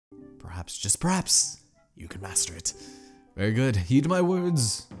Perhaps, just perhaps, you can master it. Very good. Heed my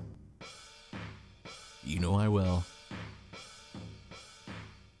words. You know I will.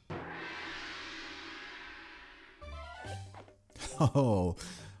 Oh,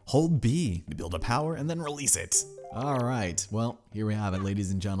 hold B to build a power and then release it. All right, well, here we have it,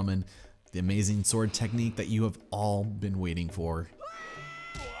 ladies and gentlemen. The amazing sword technique that you have all been waiting for.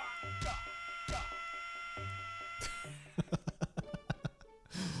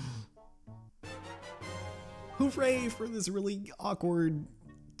 Hooray for this really awkward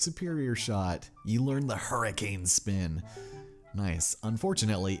superior shot. You learned the hurricane spin. Nice.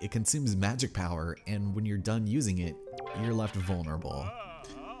 Unfortunately, it consumes magic power, and when you're done using it, you're left vulnerable.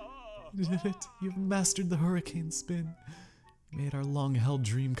 You did it. You've mastered the hurricane spin. You made our long-held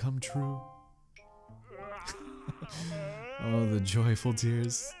dream come true. Oh, the joyful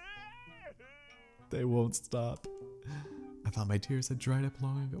tears. They won't stop. I thought my tears had dried up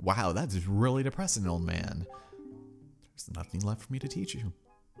long ago. Wow, that's really depressing, old man. There's nothing left for me to teach you.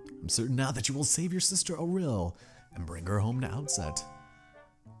 I'm certain now that you will save your sister Auril and bring her home to Outset.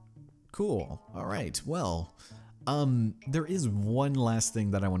 Cool. All right. Well, there is one last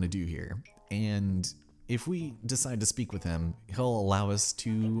thing that I want to do here, and if we decide to speak with him, he'll allow us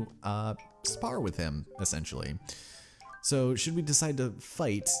to spar with him, essentially. So should we decide to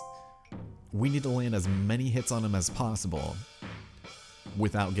fight, we need to land as many hits on him as possible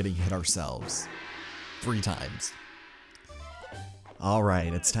without getting hit ourselves 3 times.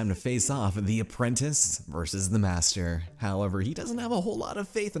 Alright, it's time to face off the apprentice versus the master. However, he doesn't have a whole lot of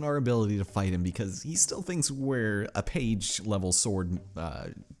faith in our ability to fight him because he still thinks we're a page level sword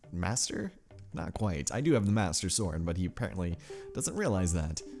master? Not quite. I do have the master sword, but he apparently doesn't realize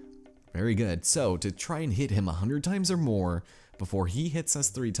that. Very good. So, to try and hit him 100 times or more before he hits us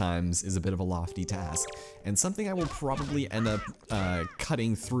 3 times is a bit of a lofty task, and something I will probably end up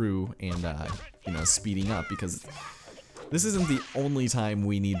cutting through and, you know, speeding up, because this isn't the only time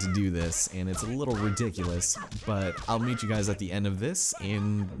we need to do this, and it's a little ridiculous, but I'll meet you guys at the end of this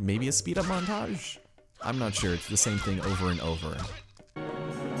in maybe a speed up montage? I'm not sure, it's the same thing over and over.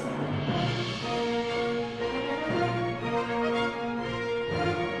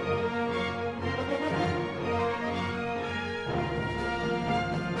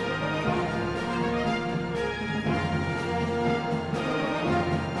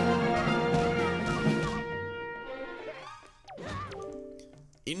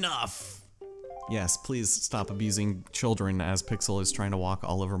 Enough! Yes, please stop abusing children as Pixel is trying to walk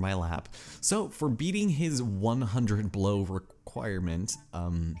all over my lap. So, for beating his 100 blow requirement,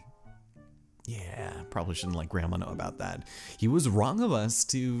 yeah, probably shouldn't let Grandma know about that. He was wrong of us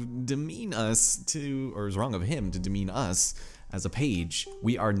to demean us to, or it was wrong of him to demean us as a page.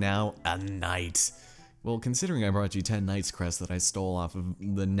 We are now a knight. Well, considering I brought you 10 Knights Crest that I stole off of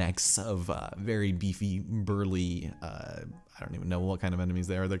the necks of very beefy, burly, I don't even know what kind of enemies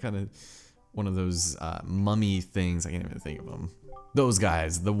they are. They're kind of one of those mummy things. I can't even think of them. Those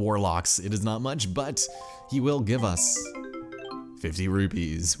guys, the warlocks. It is not much, but he will give us 50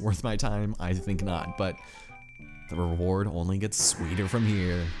 rupees. Worth my time? I think not, but the reward only gets sweeter from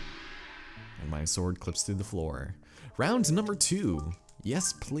here. And my sword clips through the floor. Round number 2.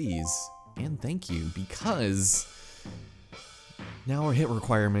 Yes, please. And thank you, because now our hit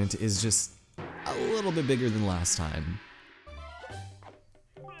requirement is just a little bit bigger than last time.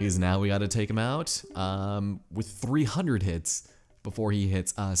 Because now we gotta take him out with 300 hits before he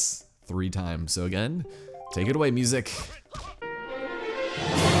hits us 3 times. So again, take it away, music.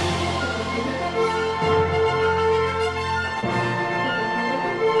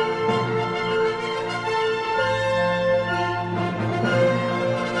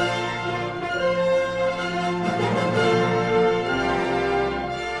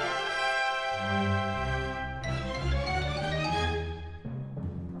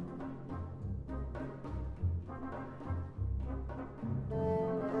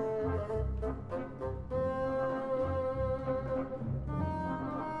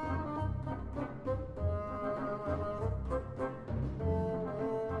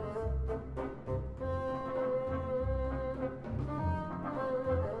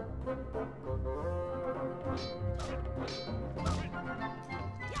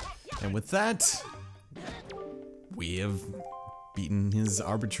 And with that, we have beaten his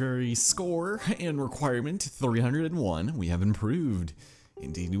arbitrary score and requirement, 301. We have improved.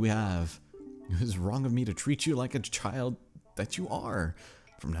 Indeed we have. It was wrong of me to treat you like a child that you are.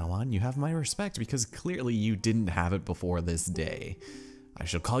 From now on, you have my respect because clearly you didn't have it before this day. I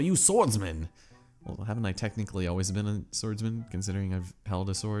shall call you Swordsman. Well, haven't I technically always been a swordsman, considering I've held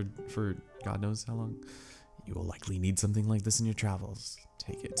a sword for God knows how long? You will likely need something like this in your travels.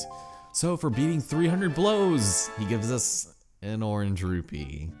 Take it. So for beating 300 blows, he gives us an orange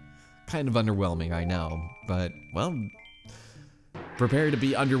rupee. Kind of underwhelming, I know, but, well, prepare to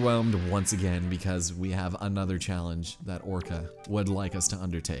be underwhelmed once again because we have another challenge that Orca would like us to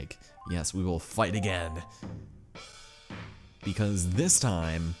undertake. Yes, we will fight again. Because this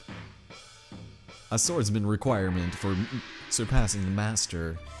time, a swordsman requirement for surpassing the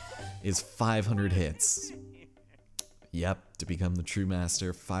master is 500 hits. Yep, to become the true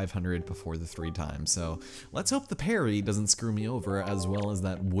master, 500 before the 3 times. So let's hope the parry doesn't screw me over, as well as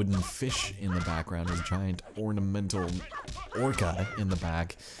that wooden fish in the background, his giant ornamental orca in the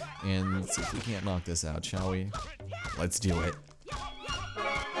back. And let's see if we can't knock this out, shall we? Let's do it.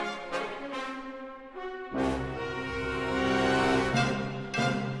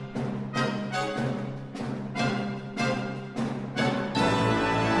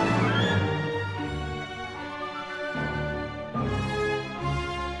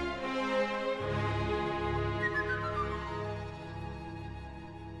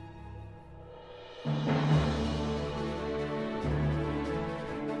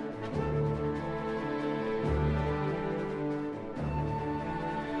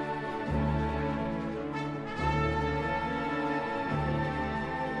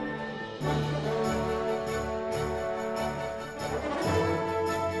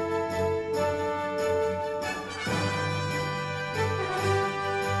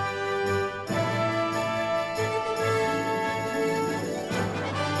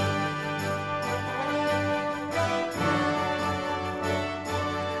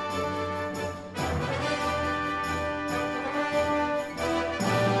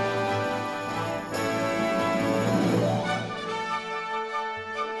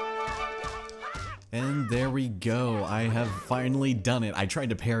 And there we go. I have finally done it. I tried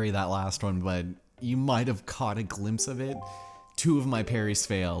to parry that last one, but you might have caught a glimpse of it. 2 of my parries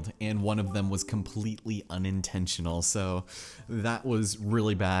failed, and 1 of them was completely unintentional, so that was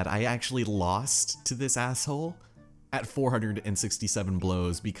really bad. I actually lost to this asshole at 467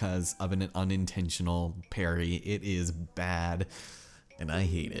 blows because of an unintentional parry. It is bad, and I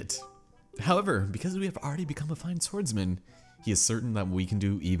hate it. However, because we have already become a fine swordsman, he is certain that we can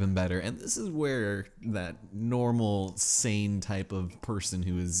do even better, and this is where that normal, sane type of person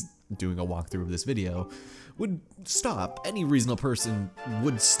who is doing a walkthrough of this video would stop. Any reasonable person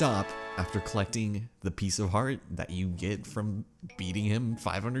would stop after collecting the piece of heart that you get from beating him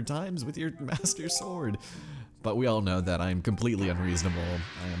 500 times with your master sword. But we all know that I'm completely unreasonable.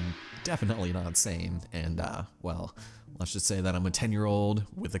 I am definitely not sane, and well, let's just say that I'm a 10-year-old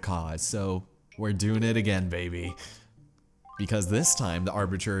with a cause, so we're doing it again, baby. Because this time, the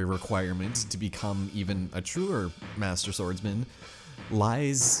arbitrary requirement to become even a truer Master Swordsman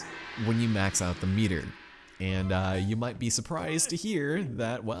lies when you max out the meter. And you might be surprised to hear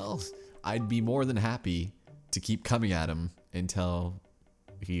that, well, I'd be more than happy to keep coming at him until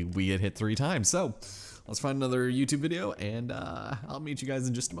we get hit 3 times. So, let's find another YouTube video, and I'll meet you guys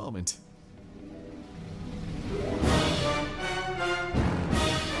in just a moment.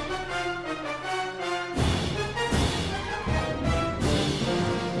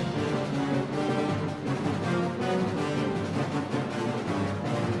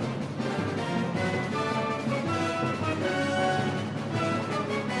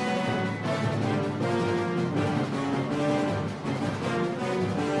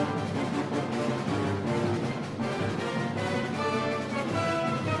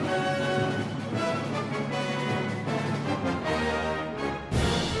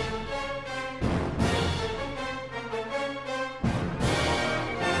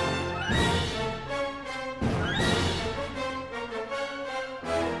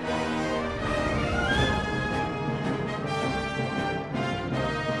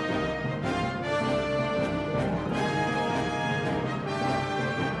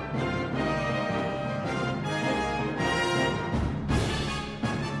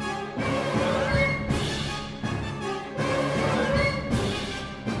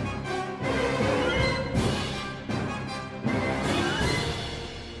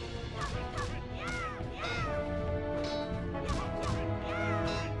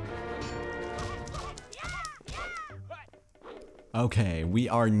 Okay, we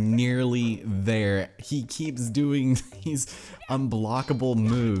are nearly there. He keeps doing these unblockable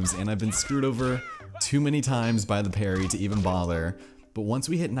moves, and I've been screwed over too many times by the parry to even bother. But once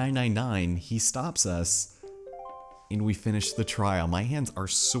we hit 999, he stops us, and we finish the trial. My hands are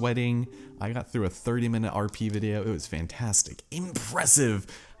sweating. I got through a 30-minute RP video. It was fantastic. Impressive!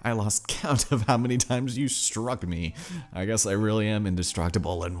 I lost count of how many times you struck me. I guess I really am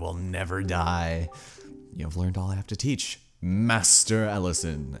indestructible and will never die. You have learned all I have to teach. Master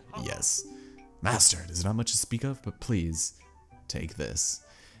Ellison. Yes. Master, it is not much to speak of, but please, take this.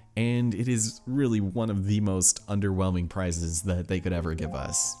 And it is really one of the most underwhelming prizes that they could ever give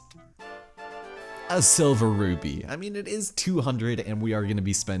us. A silver rupee. I mean, it is 200 and we are going to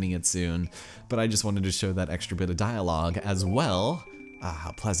be spending it soon, but I just wanted to show that extra bit of dialogue as well. Ah,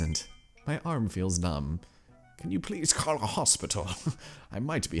 how pleasant. My arm feels numb. Can you please call a hospital? I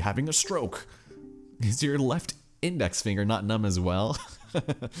might be having a stroke. Is your left index finger not numb as well?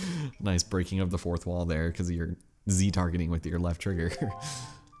 Nice breaking of the fourth wall there because of your Z targeting with your left trigger.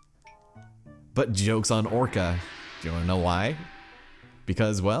 But joke's on Orca. Do you want to know why?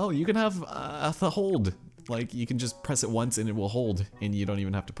 Because, well, you can have the hold. Like, you can just press it once and it will hold, and you don't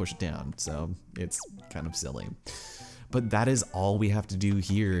even have to push it down. So, it's kind of silly. But that is all we have to do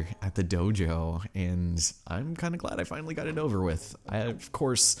here at the dojo, and I'm kind of glad I finally got it over with. I, of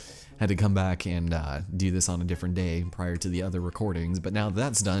course, had to come back and do this on a different day prior to the other recordings, but now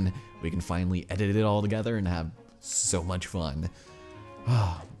that's done, we can finally edit it all together and have so much fun.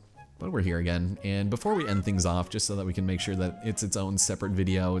 But we're here again, and before we end things off, just so that we can make sure that it's its own separate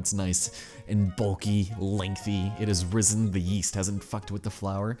video, it's nice and bulky, lengthy, it has risen, the yeast hasn't fucked with the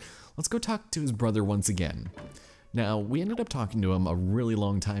flour, let's go talk to his brother once again. Now, we ended up talking to him a really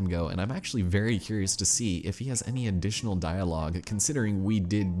long time ago, and I'm actually very curious to see if he has any additional dialogue, considering we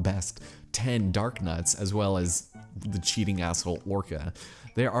did best 10 Dark Nuts, as well as the cheating asshole Orca.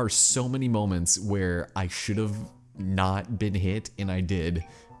 There are so many moments where I should have not been hit, and I did.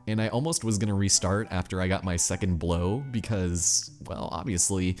 And I almost was gonna restart after I got my second blow because, well,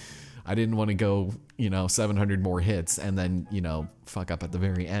 obviously, I didn't want to go, 700 more hits and then, fuck up at the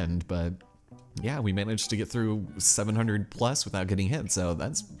very end, but yeah, we managed to get through 700 plus without getting hit, so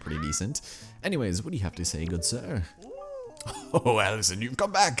that's pretty decent. Anyways, what do you have to say, good sir? Oh, Allison, you've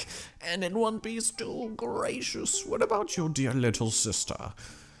come back, and in one piece too. Gracious. What about your dear little sister?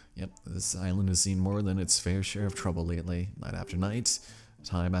 Yep, this island has seen more than its fair share of trouble lately, night after night.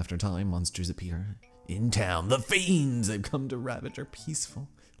 Time after time, monsters appear. In town, the fiends have come to ravage our peaceful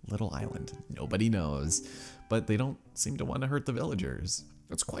little island. Nobody knows, but they don't seem to want to hurt the villagers.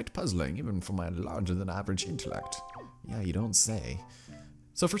 It's quite puzzling, even for my larger-than-average intellect. Yeah, you don't say.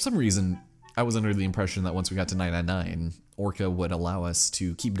 So for some reason, I was under the impression that once we got to 999, Orca would allow us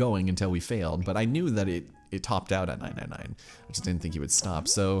to keep going until we failed, but I knew that it topped out at 999. I just didn't think he would stop.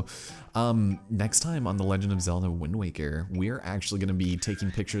 So next time on The Legend of Zelda Wind Waker, we're actually going to be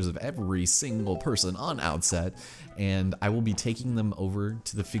taking pictures of every single person on Outset, and I will be taking them over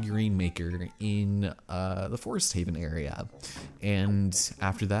to the figurine maker in the Forest Haven area. And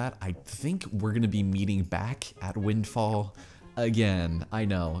after that, I think we're going to be meeting back at Windfall again. I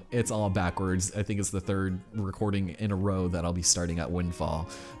know, it's all backwards. I think it's the third recording in a row that I'll be starting at Windfall,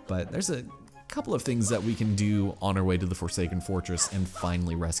 but there's a couple of things that we can do on our way to the Forsaken Fortress and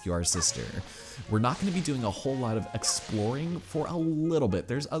finally rescue our sister. We're not going to be doing a whole lot of exploring for a little bit.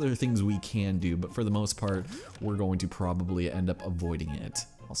 There's other things we can do, but for the most part, we're going to probably end up avoiding it.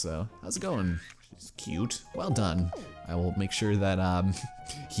 Also, how's it going? She's cute. Well done. I will make sure that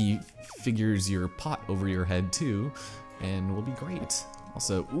he figures your pot over your head too, and we'll be great.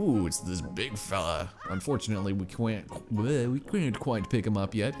 Also, ooh, it's this big fella. Unfortunately, we can't quite pick him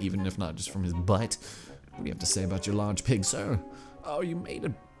up yet, even if not just from his butt. What do you have to say about your large pig, sir? Oh, you made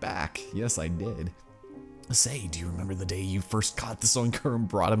it back. Yes, I did. Say, do you remember the day you first caught this oinker and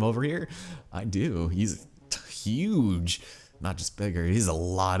brought him over here? I do. He's huge. Not just bigger, he's a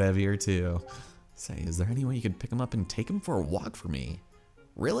lot heavier too. Say, is there any way you could pick him up and take him for a walk for me?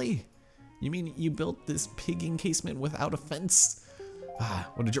 Really? You mean you built this pig encasement without a fence?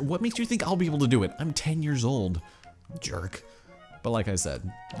 Ah, what makes you think I'll be able to do it? I'm 10 years old. Jerk. But like I said,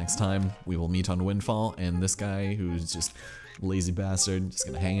 next time we will meet on Windfall, and this guy who's just lazy bastard, just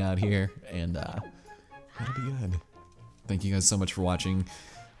gonna hang out here, and that'll be good. Thank you guys so much for watching.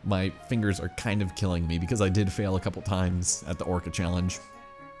 My fingers are kind of killing me because I did fail a couple times at the Orca challenge.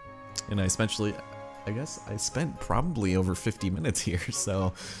 And I guess I spent probably over 50 minutes here,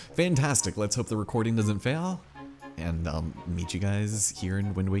 so fantastic. Let's hope the recording doesn't fail. And I'll meet you guys here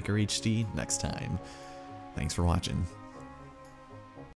in Wind Waker HD next time. Thanks for watching.